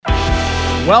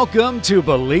Welcome to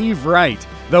Believe Right,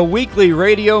 the weekly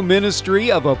radio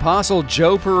ministry of Apostle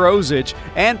Joe Perosic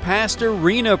and Pastor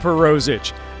Rena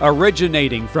Perosic,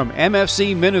 originating from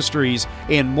MFC Ministries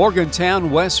in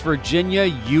Morgantown, West Virginia,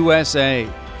 USA.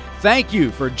 Thank you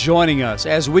for joining us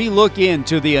as we look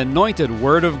into the anointed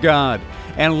Word of God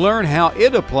and learn how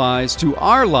it applies to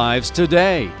our lives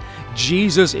today.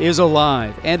 Jesus is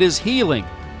alive and is healing,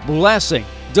 blessing,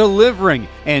 delivering,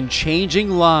 and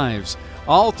changing lives,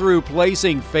 all through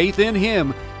placing faith in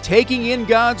Him, taking in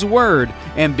God's Word,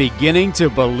 and beginning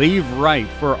to believe right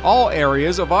for all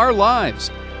areas of our lives.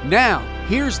 Now,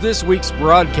 here's this week's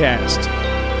broadcast.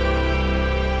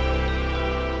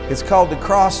 It's called The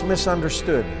Cross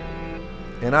Misunderstood.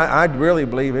 And I really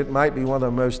believe it might be one of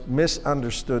the most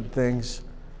misunderstood things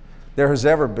there has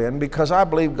ever been, because I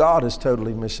believe God is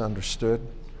totally misunderstood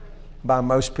by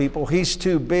most people. He's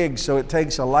too big, so it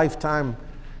takes a lifetime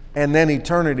and then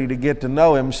eternity to get to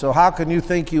know Him. So how can you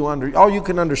think all you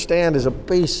can understand is a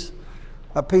piece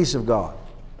of God?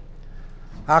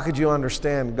 How could you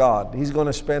understand God? He's going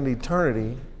to spend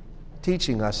eternity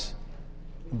teaching us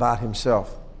about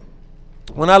Himself.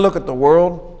 When I look at the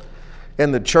world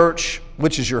and the church,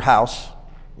 which is your house,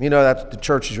 you know that the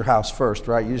church is your house first,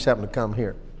 right? You just happen to come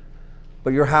here.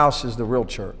 But your house is the real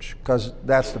church, because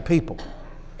that's the people.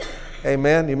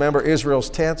 Amen? You remember Israel's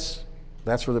tents?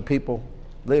 That's where the people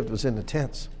lived, was in the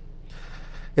tents.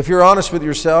 If you're honest with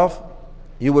yourself,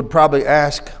 you would probably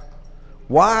ask,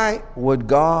 why would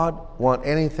God want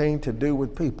anything to do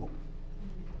with people?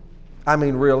 I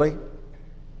mean, really?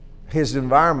 His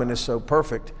environment is so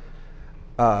perfect.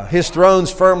 His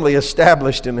throne's firmly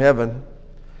established in heaven.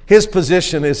 His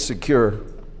position is secure.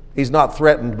 He's not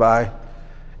threatened by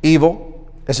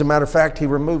evil. As a matter of fact, He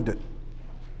removed it.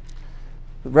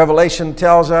 Revelation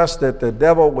tells us that the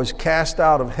devil was cast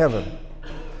out of heaven.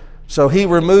 So He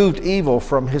removed evil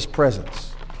from His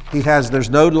presence. There's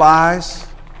no lies,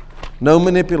 no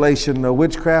manipulation, no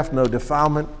witchcraft, no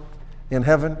defilement in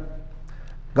heaven.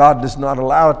 God does not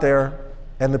allow it there,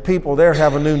 and the people there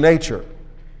have a new nature.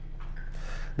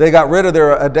 They got rid of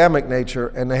their Adamic nature,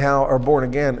 and they now are born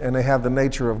again, and they have the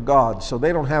nature of God. So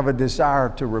they don't have a desire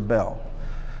to rebel.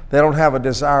 They don't have a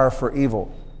desire for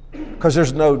evil, because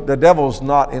the devil's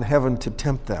not in heaven to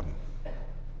tempt them.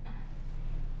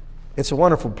 It's a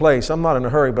wonderful place. I'm not in a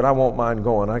hurry, but I won't mind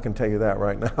going. I can tell you that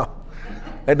right now.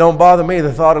 It don't bother me,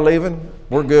 the thought of leaving.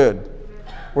 We're good.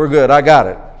 We're good. I got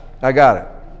it.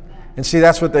 And see,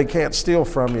 that's what they can't steal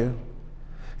from you.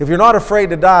 If you're not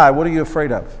afraid to die, what are you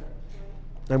afraid of?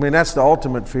 I mean, that's the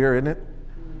ultimate fear, isn't it?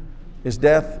 Is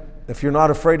death. If you're not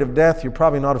afraid of death, you're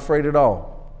probably not afraid at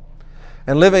all.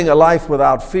 And living a life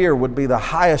without fear would be the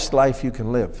highest life you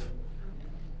can live.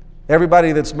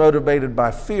 Everybody that's motivated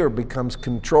by fear becomes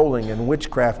controlling and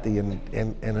witchcrafty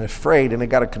and afraid, and they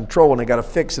got to control, and they got to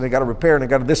fix, and they got to repair,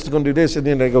 and this is going to do this, and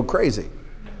then they go crazy.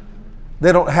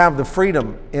 They don't have the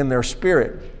freedom in their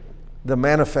spirit to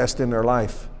manifest in their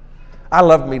life. I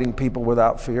love meeting people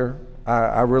without fear.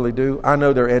 I really do. I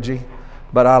know they're edgy,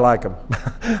 but I like them.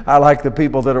 I like the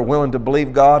people that are willing to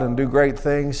believe God and do great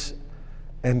things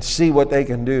and see what they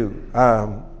can do.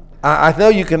 I know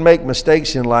you can make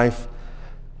mistakes in life,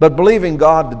 but believing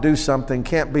God to do something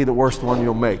can't be the worst one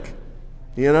you'll make.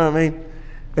 You know what I mean?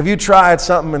 If you tried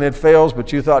something and it fails,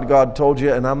 but you thought God told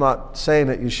you, and I'm not saying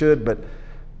that you should, but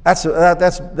that's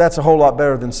a whole lot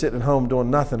better than sitting at home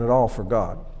doing nothing at all for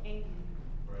God.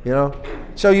 You know?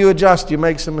 So you adjust. You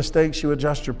make some mistakes, you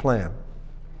adjust your plan.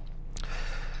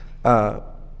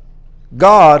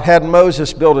 God had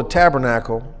Moses build a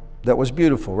tabernacle that was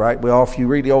beautiful, right? If you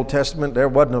read the Old Testament, there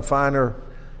wasn't a finer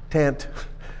tent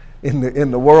in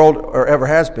the world, or ever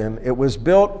has been. It was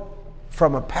built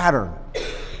from a pattern.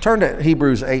 Turn to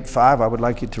Hebrews 8:5. I would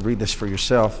like you to read this for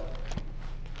yourself.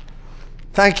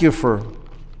 Thank you for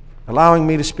allowing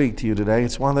me to speak to you today.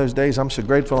 It's one of those days I'm so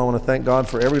grateful. I want to thank God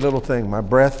for every little thing, my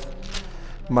breath,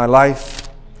 my life,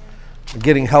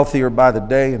 getting healthier by the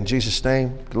day. In Jesus'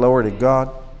 name, glory to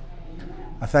God.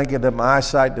 I thank you that my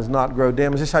eyesight does not grow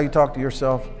dim. Is this how you talk to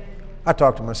yourself? I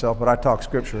talk to myself, but I talk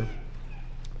Scripture.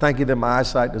 Thank you that my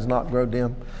eyesight does not grow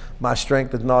dim. My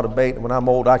strength does not abate. And when I'm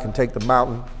old, I can take the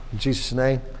mountain. In Jesus'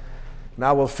 name. And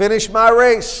I will finish my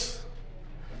race.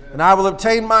 And I will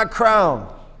obtain my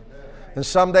crown. And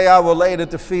someday I will lay it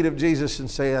at the feet of Jesus and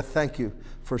say, I thank you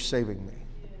for saving me.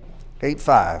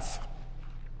 8:5.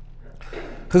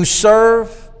 Who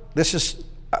serve, this is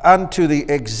unto the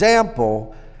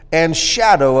example and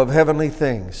shadow of heavenly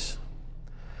things.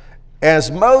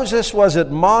 As Moses was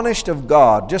admonished of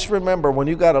God, just remember when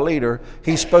you got a leader,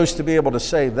 he's supposed to be able to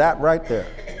say that right there.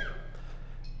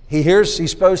 He's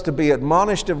supposed to be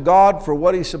admonished of God for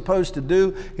what he's supposed to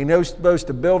do. He knows he's supposed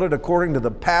to build it according to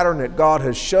the pattern that God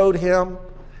has showed him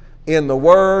in the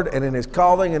Word and in his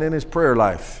calling and in his prayer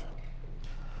life.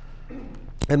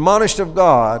 Admonished of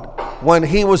God when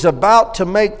he was about to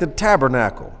make the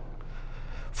tabernacle.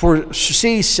 For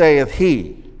see, saith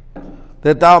he,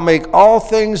 that thou make all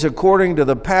things according to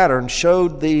the pattern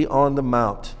showed thee on the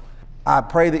mount. I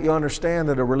pray that you understand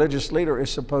that a religious leader is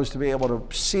supposed to be able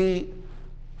to see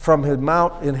from his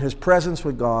mount in his presence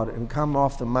with God and come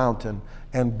off the mountain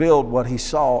and build what he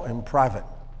saw in private.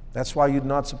 That's why you're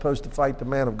not supposed to fight the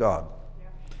man of God.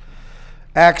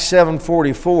 Acts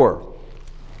 7:44.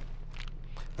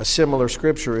 A similar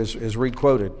scripture is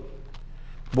re-quoted.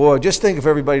 Boy, just think if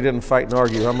everybody didn't fight and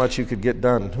argue, how much you could get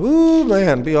done. Ooh,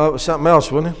 man, be something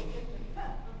else, wouldn't it?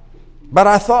 But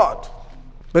I thought,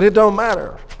 but it don't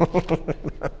matter.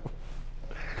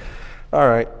 All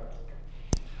right.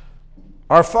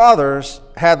 Our fathers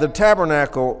had the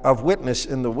tabernacle of witness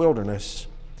in the wilderness,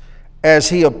 as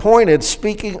he appointed,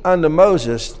 speaking unto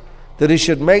Moses, that he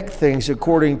should make things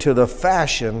according to the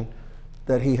fashion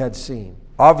that he had seen.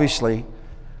 Obviously,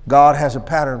 God has a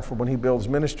pattern for when he builds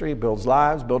ministry, builds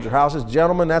lives, builds your houses.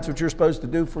 Gentlemen, that's what you're supposed to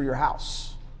do for your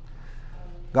house.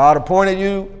 God appointed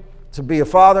you to be a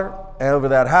father over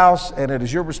that house, and it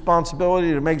is your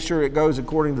responsibility to make sure it goes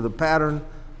according to the pattern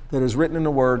that is written in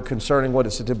the Word concerning what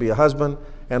it's to be a husband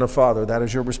and a father. That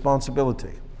is your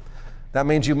responsibility. That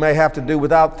means you may have to do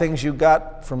without things you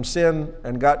got from sin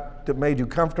and got that made you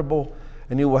comfortable,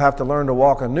 and you will have to learn to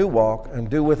walk a new walk and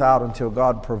do without until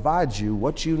God provides you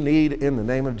what you need in the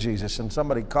name of Jesus. And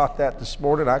somebody caught that this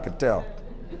morning, I could tell.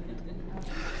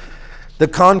 The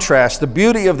contrast, the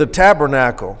beauty of the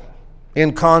tabernacle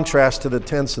in contrast to the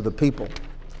tents of the people.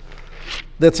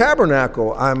 The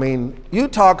tabernacle, I mean, you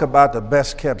talk about the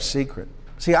best kept secret.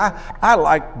 See, I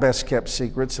like best kept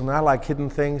secrets and I like hidden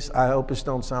things. I hope this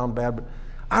don't sound bad, but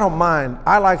I don't mind.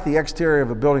 I like the exterior of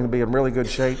a building to be in really good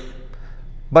shape,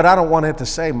 but I don't want it to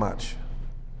say much.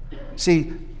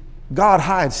 See, God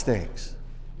hides things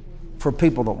for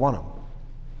people that want them.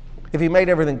 If he made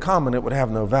everything common, it would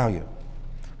have no value.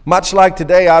 Much like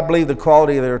today, I believe the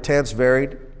quality of their tents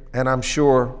varied, and I'm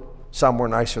sure some were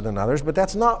nicer than others, but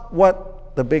that's not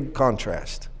what the big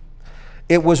contrast.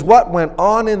 It was what went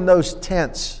on in those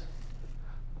tents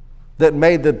that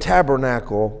made the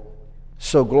tabernacle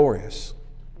so glorious.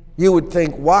 You would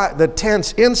think, why the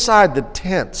tents, inside the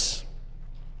tents,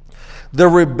 the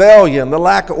rebellion, the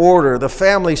lack of order, the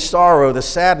family sorrow, the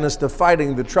sadness, the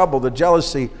fighting, the trouble, the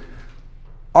jealousy,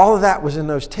 all of that was in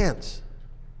those tents.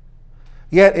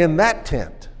 Yet in that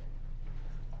tent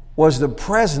was the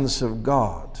presence of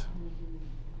God.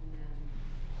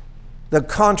 The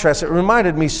contrast, it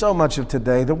reminded me so much of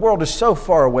today. The world is so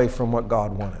far away from what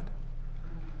God wanted.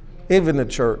 Even the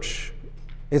church,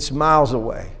 it's miles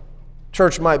away.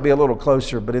 Church might be a little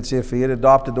closer, but it's iffy. It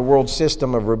adopted the world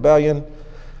system of rebellion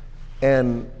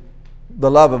and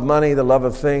the love of money, the love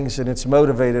of things, and it's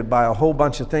motivated by a whole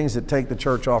bunch of things that take the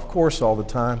church off course all the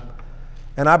time.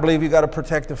 And I believe you've got to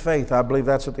protect the faith. I believe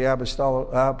that's what the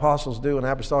apostles do, and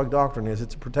apostolic doctrine is.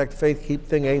 It's to protect the faith, keep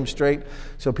things aimed straight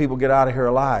so people get out of here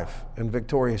alive and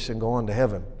victorious and go on to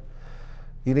heaven.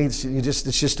 It's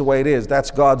just the way it is. That's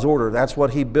God's order. That's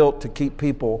what he built to keep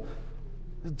people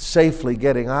safely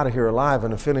getting out of here alive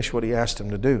and to finish what he asked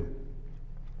them to do.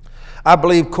 I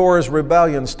believe Korah's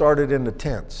rebellion started in the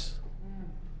tents.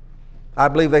 I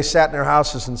believe they sat in their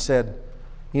houses and said,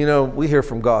 you know, we hear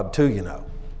from God too, you know.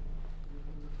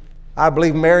 I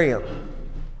believe Miriam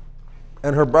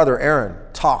and her brother Aaron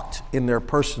talked in their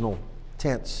personal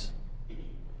tents.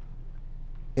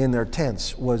 In their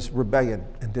tents was rebellion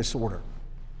and disorder.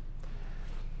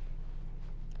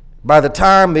 By the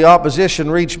time the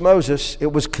opposition reached Moses,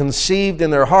 it was conceived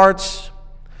in their hearts,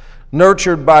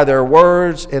 nurtured by their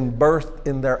words, and birthed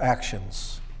in their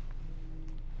actions.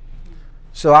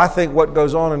 So I think what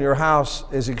goes on in your house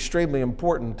is extremely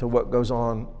important to what goes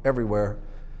on everywhere.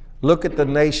 Look at the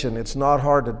nation. It's not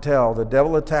hard to tell. The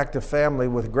devil attacked a family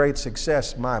with great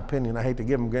success, in my opinion. I hate to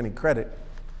give him any credit.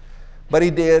 But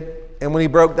he did. And when he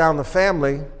broke down the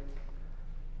family,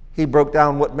 he broke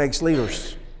down what makes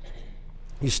leaders.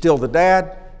 He's still the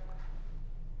dad.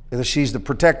 She's the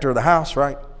protector of the house,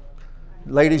 right?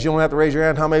 Ladies, you don't have to raise your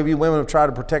hand. How many of you women have tried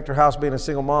to protect your house being a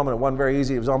single mom, and it wasn't very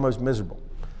easy? It was almost miserable.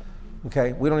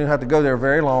 Okay? We don't even have to go there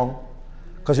very long,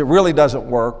 because it really doesn't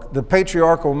work. The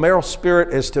patriarchal male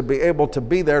spirit is to be able to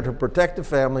be there to protect the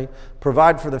family,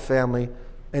 provide for the family,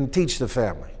 and teach the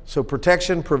family. So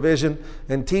protection, provision,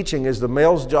 and teaching is the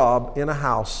male's job in a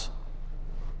house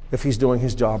if he's doing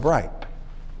his job right.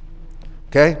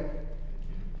 Okay?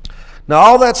 Now,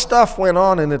 all that stuff went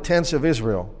on in the tents of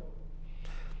Israel.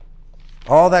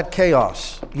 All that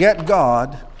chaos. Yet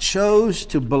God chose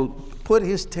to put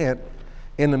his tent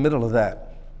in the middle of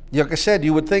that. Like I said,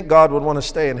 you would think God would want to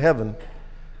stay in heaven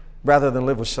rather than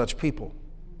live with such people.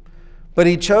 But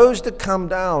he chose to come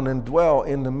down and dwell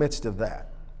in the midst of that.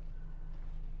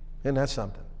 Isn't that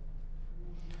something?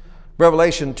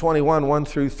 Revelation 21, 1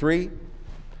 through 3.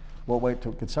 We'll wait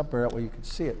till it gets up there, that way you can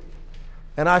see it.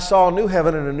 And I saw a new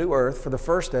heaven and a new earth, for the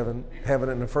first heaven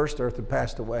and the first earth had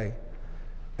passed away,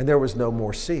 and there was no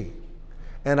more sea.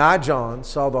 And I, John,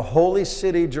 saw the holy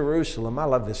city Jerusalem, I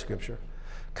love this scripture,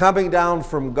 coming down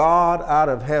from God out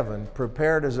of heaven,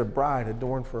 prepared as a bride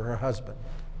adorned for her husband.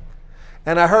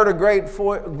 And I heard a great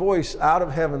voice out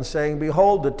of heaven saying,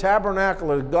 Behold, the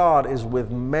tabernacle of God is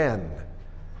with men,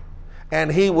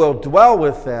 and he will dwell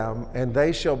with them, and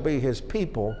they shall be his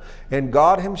people, and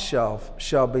God himself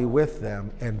shall be with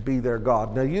them and be their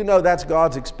God. Now, you know that's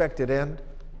God's expected end.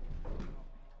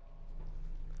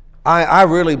 I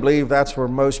really believe that's where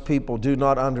most people do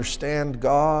not understand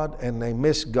God, and they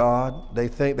miss God.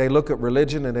 They look at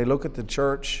religion and they look at the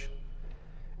church,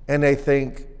 and they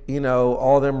think, you know,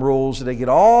 all them rules, and they get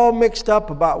all mixed up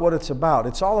about what it's about.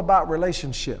 It's all about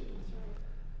relationship.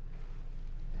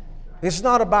 It's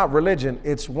not about religion.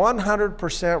 It's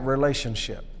 100%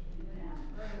 relationship.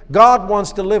 God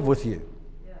wants to live with you.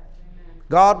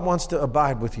 God wants to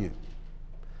abide with you.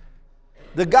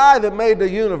 The guy that made the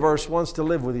universe wants to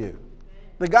live with you.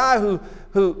 The guy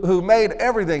who made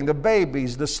everything, the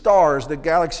babies, the stars, the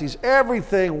galaxies,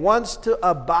 everything wants to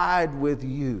abide with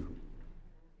you.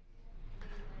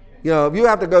 You know, if you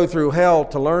have to go through hell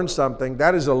to learn something,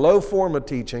 that is a low form of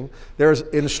teaching.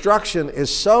 Instruction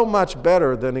is so much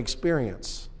better than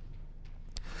experience.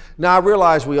 Now, I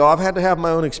realize I've had to have my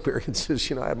own experiences.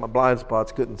 You know, I had my blind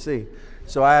spots, couldn't see.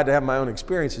 So I had to have my own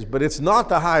experiences. But it's not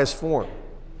the highest form.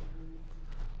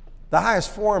 The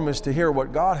highest form is to hear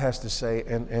what God has to say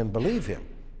and believe him.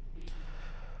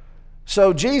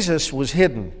 So Jesus was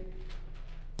hidden.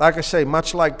 Like I say,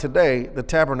 much like today, the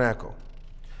tabernacle.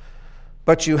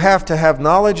 But you have to have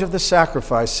knowledge of the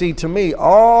sacrifice. See, to me,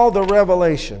 all the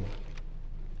revelation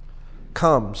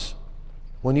comes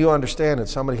when you understand that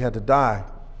somebody had to die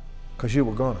because you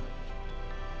were going to.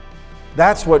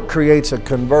 That's what creates a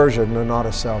conversion and not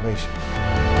a salvation.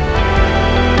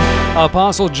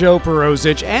 Apostle Joe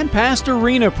Perozich and Pastor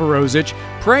Rena Perozich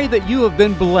pray that you have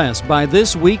been blessed by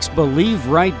this week's Believe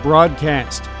Right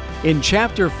broadcast. In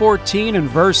chapter 14 and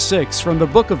verse 6 from the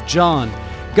book of John,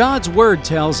 God's Word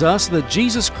tells us that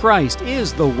Jesus Christ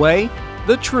is the way,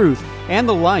 the truth, and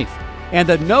the life, and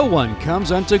that no one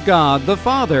comes unto God the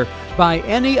Father by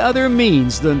any other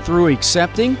means than through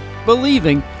accepting,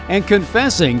 believing, and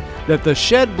confessing that the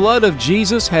shed blood of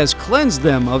Jesus has cleansed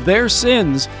them of their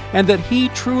sins, and that He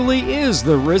truly is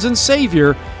the risen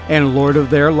Savior and Lord of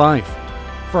their life.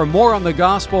 For more on the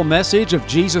gospel message of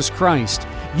Jesus Christ,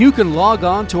 you can log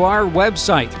on to our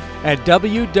website at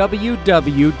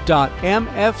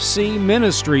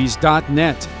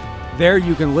www.mfcministries.net. There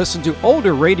you can listen to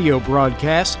older radio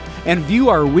broadcasts and view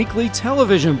our weekly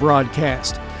television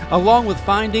broadcast, along with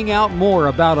finding out more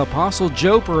about Apostle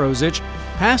Joe Perozich,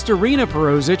 Pastor Rena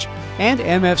Perozich, and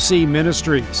MFC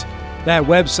Ministries. That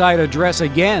website address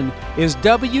again is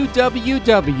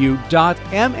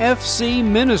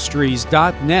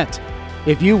www.mfcministries.net.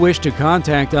 If you wish to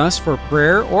contact us for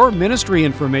prayer or ministry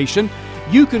information,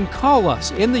 you can call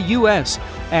us in the U.S.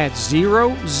 at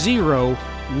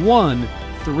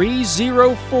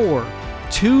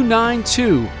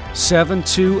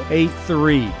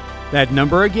 001-304-292-7283. That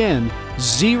number again,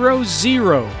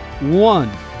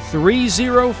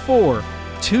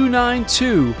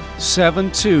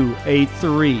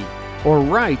 001-304-292-7283. Or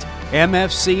write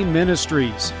MFC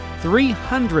Ministries,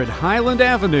 300 Highland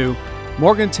Avenue,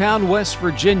 Morgantown, West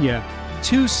Virginia,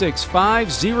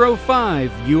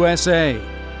 26505 USA.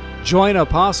 Join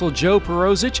Apostle Joe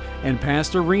Perozich and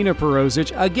Pastor Rena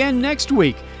Perozich again next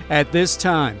week at this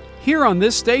time, here on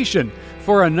this station,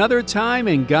 for another time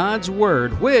in God's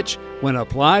Word, which, when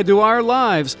applied to our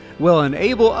lives, will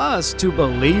enable us to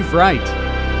believe right.